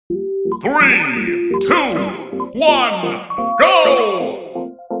3, 2, 1,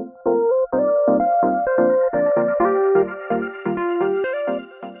 go!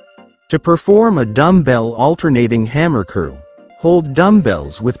 To perform a dumbbell alternating hammer curl, hold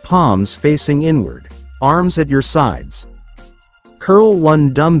dumbbells with palms facing inward, arms at your sides. Curl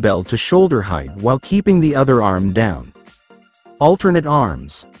one dumbbell to shoulder height while keeping the other arm down. Alternate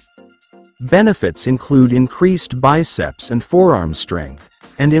arms. Benefits include increased biceps and forearm strength,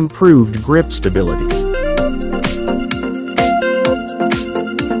 and improved grip stability.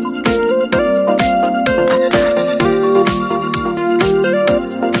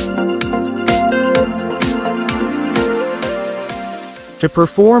 To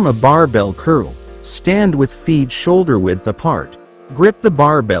perform a barbell curl, stand with feet shoulder width apart, grip the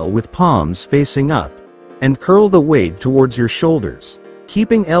barbell with palms facing up, and curl the weight towards your shoulders,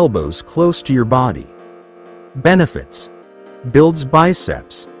 keeping elbows close to your body. Benefits: builds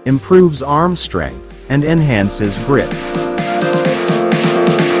biceps, improves arm strength, and enhances grip.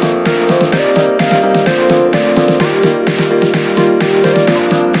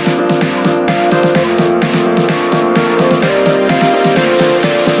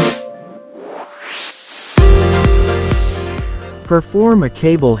 Perform a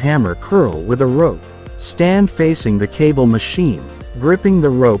cable hammer curl with a rope. Stand facing the cable machine, gripping the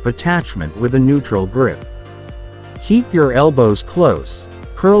rope attachment with a neutral grip. Keep your elbows close.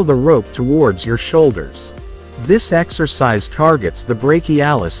 Curl the rope towards your shoulders. This exercise targets the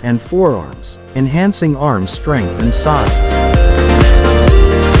brachialis and forearms, enhancing arm strength and size.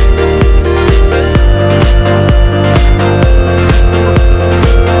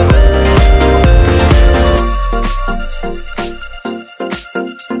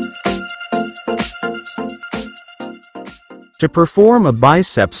 To perform a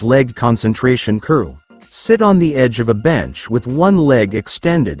biceps leg concentration curl, sit on the edge of a bench with one leg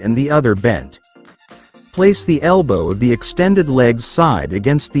extended and the other bent. Place the elbow of the extended leg's side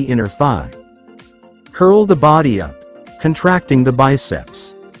against the inner thigh. Curl the body up, contracting the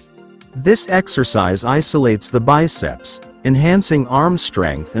biceps. This exercise isolates the biceps, enhancing arm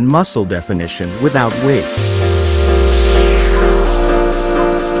strength and muscle definition without weight.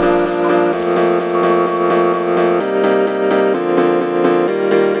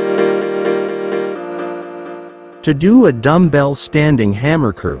 To do a dumbbell standing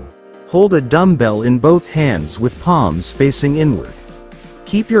hammer curl, hold a dumbbell in both hands with palms facing inward.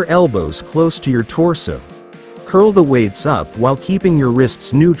 Keep your elbows close to your torso. Curl the weights up while keeping your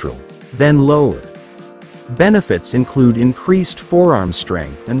wrists neutral, then lower. Benefits include increased forearm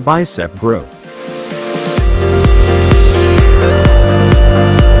strength and bicep growth.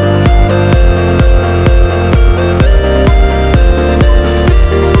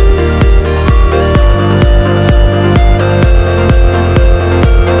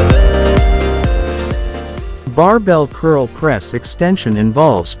 Barbell curl press extension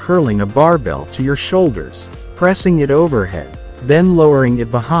involves curling a barbell to your shoulders, pressing it overhead, then lowering it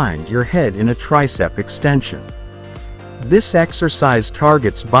behind your head in a tricep extension. This exercise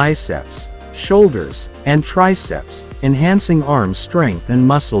targets biceps, shoulders, and triceps, enhancing arm strength and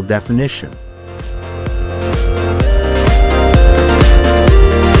muscle definition.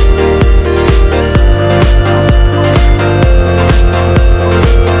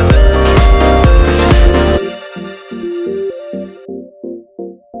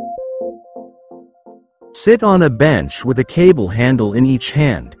 Sit on a bench with a cable handle in each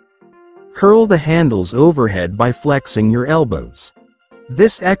hand. Curl the handles overhead by flexing your elbows.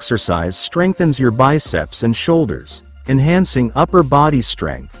 This exercise strengthens your biceps and shoulders, enhancing upper body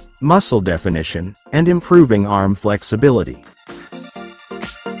strength, muscle definition, and improving arm flexibility.